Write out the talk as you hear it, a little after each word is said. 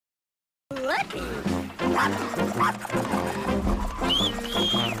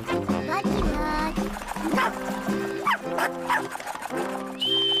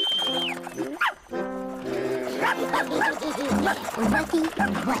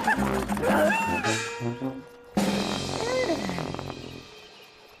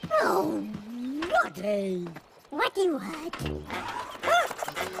Oh, Woody! Woody, what?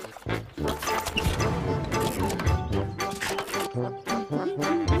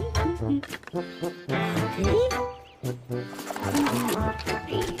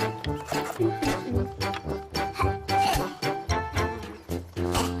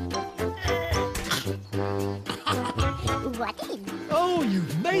 Oh,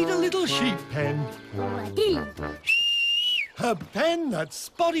 you've made a little sheep pen. A pen that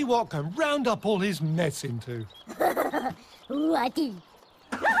Spotty Wat can round up all his mess into. Woody!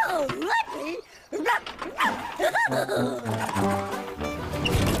 Oh, Woody!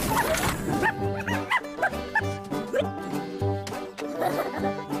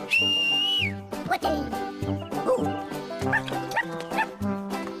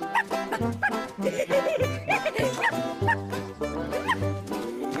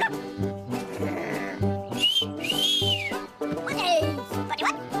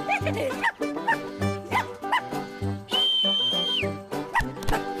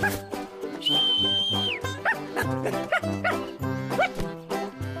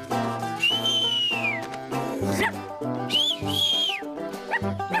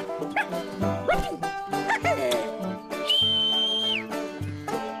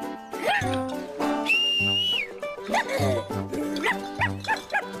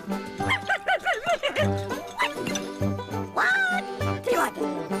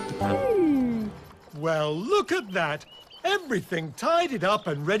 Well, look at that. Everything tidied up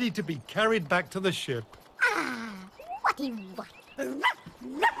and ready to be carried back to the ship.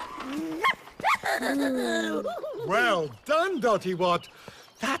 Well done, Dotty Wat.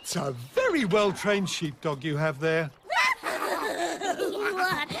 That's a very well-trained sheepdog you have there.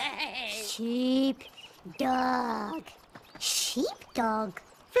 Sheepdog. Sheepdog.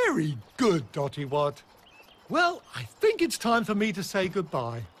 Very good, Dotty Wat. Well, I think it's time for me to say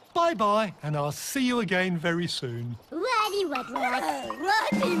goodbye. Bye-bye, and I'll see you again very soon. Woody, what?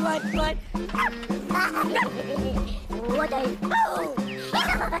 Woody, what? Woody, oh!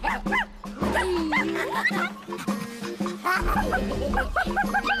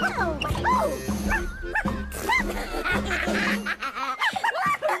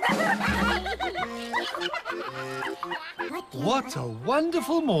 What a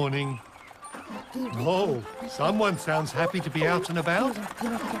wonderful morning. Oh, someone sounds happy to be out and about.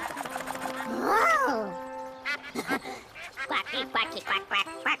 Oh! Quacky, quacky, quack, quack,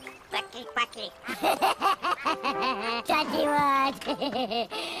 quack, quacky, quacky. Dotty Wat.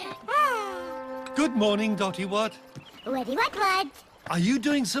 Good morning, Dotty Wat. Woody, what? Are you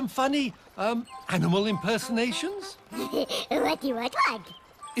doing some funny, animal impersonations? Woody, what?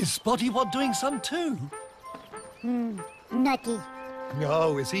 Is Spotty Wat doing some too? Naughty.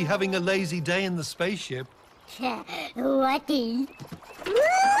 No, is he having a lazy day in the spaceship? Woody.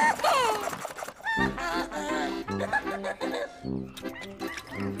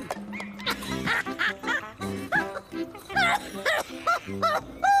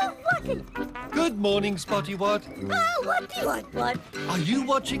 Good morning, Spotty Wat. Oh, Woody, what? Are you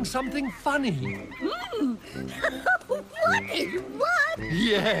watching something funny? Woody, what?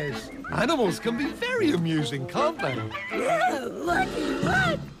 Yes. Animals can be very amusing, can't they? Woody,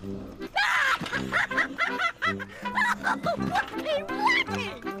 what?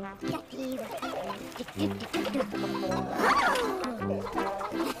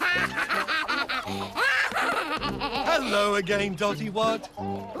 Hello again, Dotty Wat.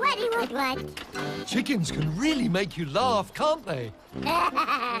 Woody, what? Chickens can really make you laugh, can't they?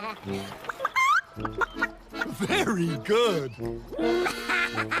 Very good.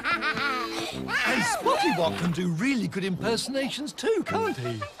 And Spotty Wat can do really good impersonations too, can't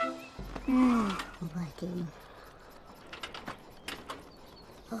he? Woody.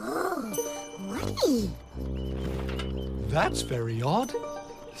 Oh, Woody. That's very odd.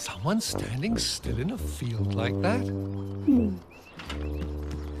 Someone standing still in a field like that.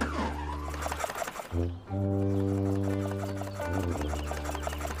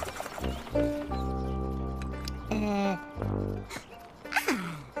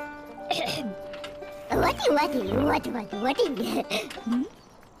 Woody.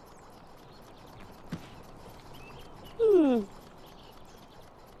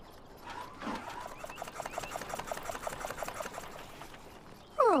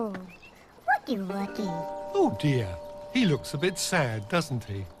 Oh, Woody. Oh dear, he looks a bit sad, doesn't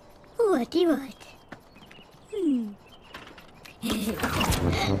he? Whatty what?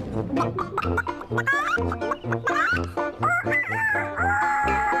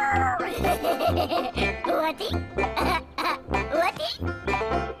 Whatty? Whatty?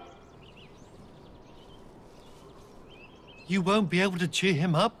 You won't be able to cheer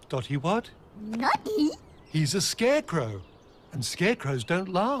him up, Dotty What? Naughty? He's a scarecrow, and scarecrows don't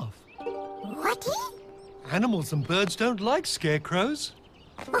laugh. Whatty? Animals and birds don't like scarecrows.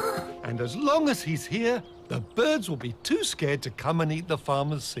 And as long as he's here, the birds will be too scared to come and eat the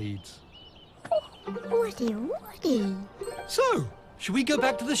farmer's seeds. Whatty whatty? So, should we go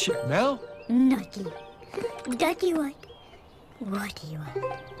back to the ship now? Naughty. Dotty what? Whatty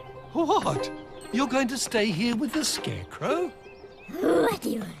what? What? You're going to stay here with the scarecrow?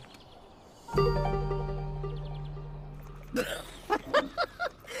 Whatty what?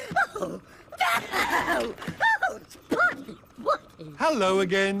 Spotty, Whatty. Hello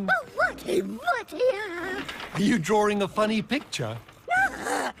again. Oh, Whatty, Whatty. Are you drawing a funny picture?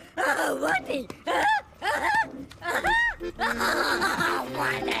 Whatty.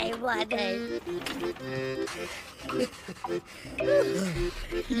 Whatty, Whatty.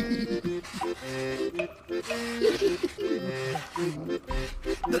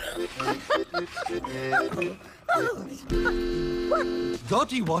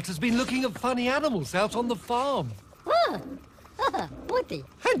 Dotty What has been looking at funny animals out on the farm. Whatty.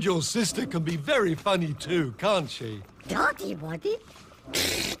 And your sister can be very funny too, can't she? Dotty Whatty.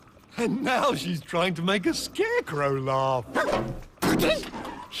 And now she's trying to make a scarecrow laugh. Whatty.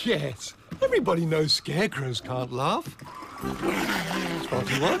 Yes, everybody knows scarecrows can't laugh.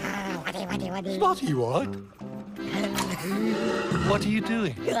 Spotty What? Whatty, Whatty, Whatty. Spotty What? What are you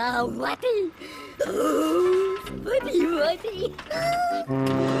doing? Whatty. Whatty, Whatty.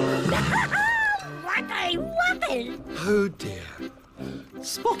 Whatty, Whatty. Oh dear.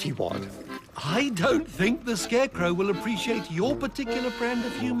 Spotty What? I don't think the scarecrow will appreciate your particular brand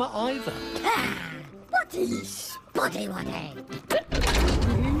of humour either. Whatty, Spotty, Whatty.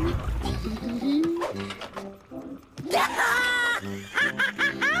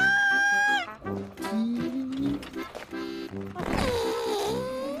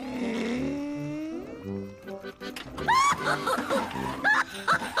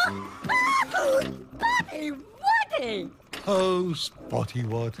 Spotty, Whatty. Oh, Spotty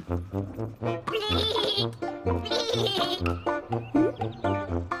What?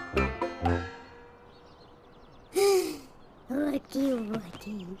 Whatty,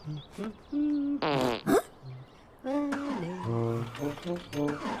 Whatty.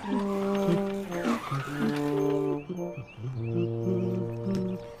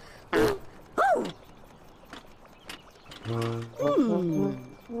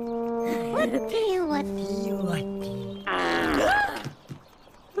 Whatty, Whatty, Whatty. Whatty, Whatty.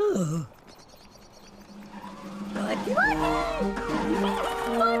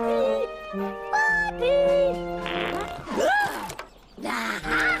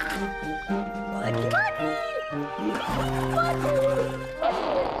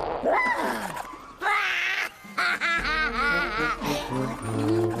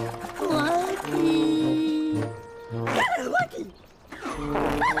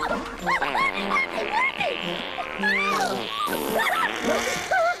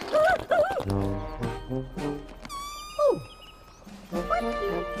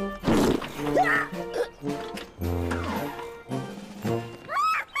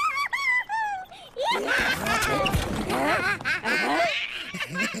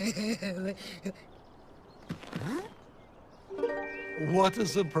 What a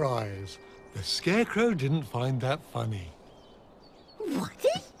surprise. The scarecrow didn't find that funny. Whatty?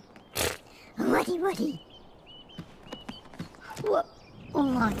 Whatty, Whatty.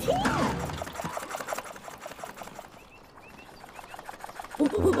 Whatty?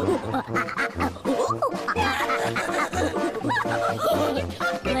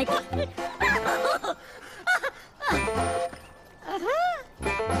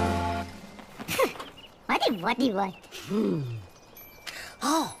 Whatty, what?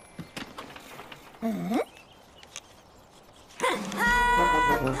 Oh.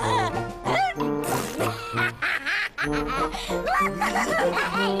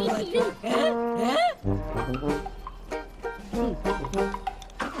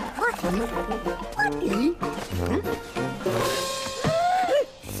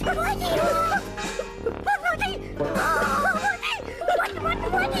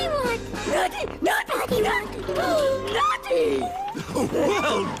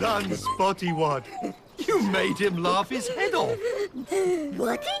 Well done, Spotty What. You made him laugh his head off.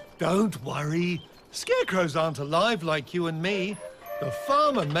 Whatty? Don't worry. Scarecrows aren't alive like you and me. The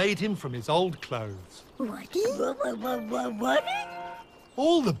farmer made him from his old clothes. Woody? Woody?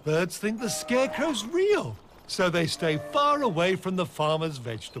 All the birds think the scarecrow's real, so they stay far away from the farmer's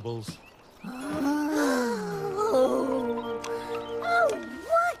vegetables.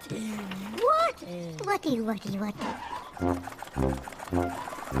 Woody, Woody.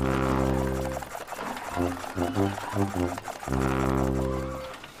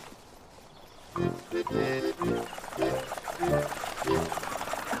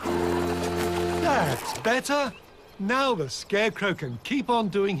 That's better. Now the scarecrow can keep on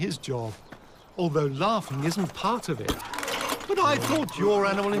doing his job, although laughing isn't part of it. But I thought your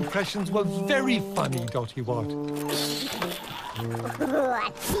animal impressions were very funny, Dotty Wat.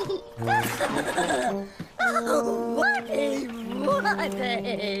 Woody.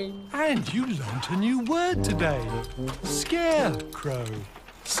 And you learnt a new word today. Scarecrow.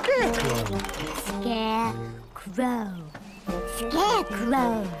 Scarecrow. Scarecrow.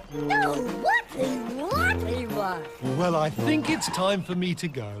 Scarecrow. No, Woody. Well, I think it's time for me to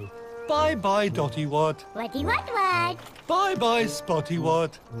go. Bye-bye, Dotty Wat. Woody. Bye-bye, Spotty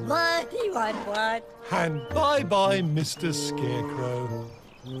Wat. Woody. And bye-bye, Mr. Scarecrow.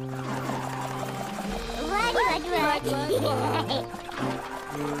 Woody.